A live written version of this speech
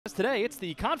Today, it's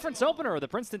the conference opener of the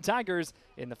Princeton Tigers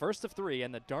in the first of three,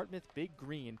 and the Dartmouth Big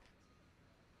Green.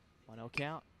 1-0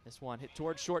 count. This one hit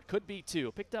towards short, could be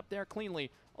two. Picked up there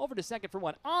cleanly. Over to second for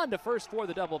one. On to first for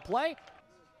the double play.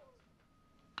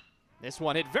 This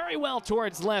one hit very well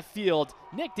towards left field.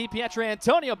 Nick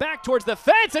DiPietrantonio back towards the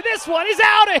fence, and this one is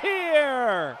out of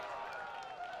here!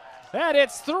 And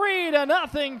it's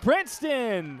 3-0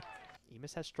 Princeton.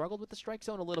 Emus has struggled with the strike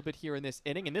zone a little bit here in this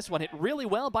inning, and this one hit really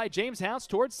well by James House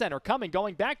towards center.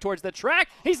 Going back towards the track.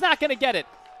 He's not going to get it.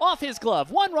 Off his glove.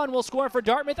 One run will score for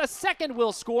Dartmouth. A second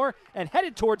will score, and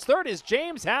headed towards third is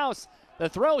James House. The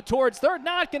throw towards third,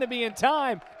 not going to be in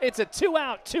time. It's a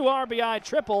 2-out, 2 RBI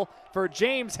triple for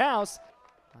James House.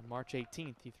 On March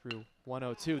 18th, he threw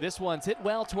 102. This one's hit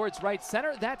well towards right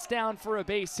center. That's down for a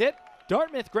base hit.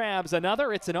 Dartmouth grabs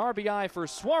another. It's an RBI for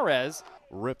Suarez.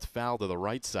 Ripped foul to the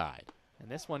right side. And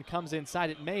this one comes inside.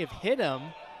 It may have hit him,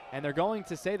 and they're going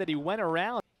to say that he went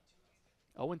around.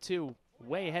 0-2,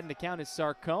 way ahead in the count is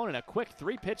Sarcone, and a quick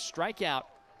 3-pitch strikeout.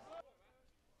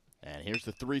 And here's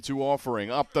the 3-2 offering.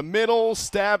 Up the middle,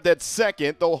 stabbed at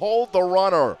second. They'll hold the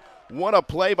runner. What a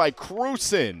play by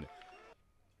Princeton.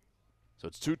 So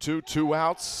it's 2-2, 2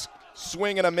 outs.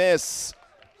 Swing and a miss.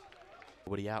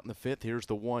 Woody out in the fifth. Here's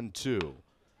the 1-2.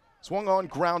 Swung on,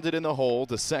 grounded in the hole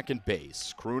to second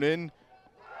base. Croonin,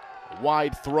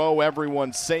 wide throw,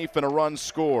 everyone safe, and a run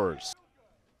scores.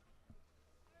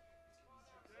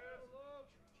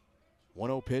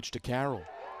 1-0 pitch to Carroll.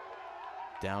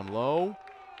 Down low,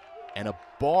 and a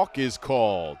balk is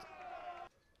called.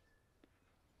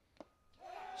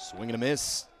 Swing and a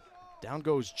miss. Down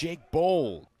goes Jake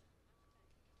Bold.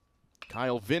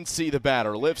 Kyle Vinci, the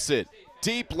batter, lifts it.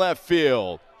 Deep left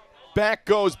field. Back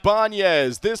goes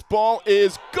Banez. This ball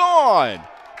is gone.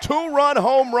 2-run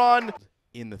home run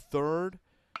in the third.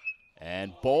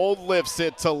 And Bold lifts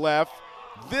it to left.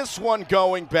 This one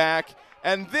going back.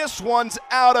 And this one's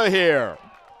out of here.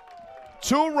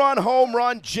 2-run home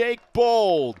run, Jake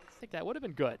Bold. I think that would have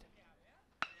been good.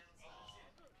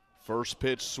 First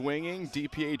pitch swinging,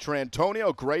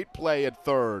 DiPietrantonio, great play at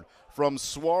third from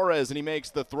Suarez, and he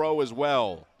makes the throw as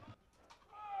well.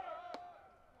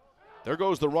 There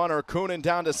goes the runner, Coonan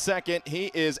down to second.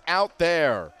 He is out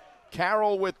there.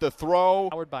 Carroll with the throw.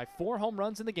 Powered by 4 home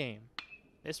runs in the game.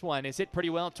 This one is hit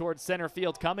pretty well towards center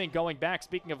field. Going back,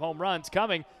 speaking of home runs,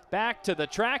 coming back to the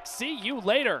track. See you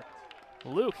later.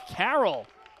 Luke Carroll,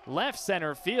 left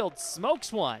center field,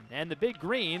 smokes one, and the Big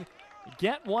Green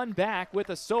get one back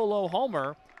with a solo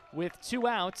homer with 2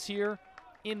 outs here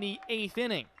in the 8th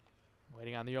inning.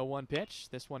 Waiting on the 0-1 pitch.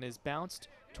 This one is bounced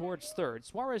towards third.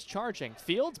 Suarez charging.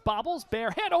 Fields bobbles.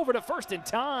 Bear head over to first in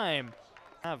time.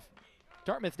 Have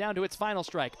Dartmouth down to its final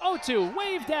strike. 0-2,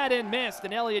 waved at and missed.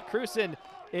 And Elliot Cruson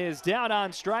is down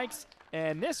on strikes.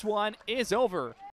 And this one is over.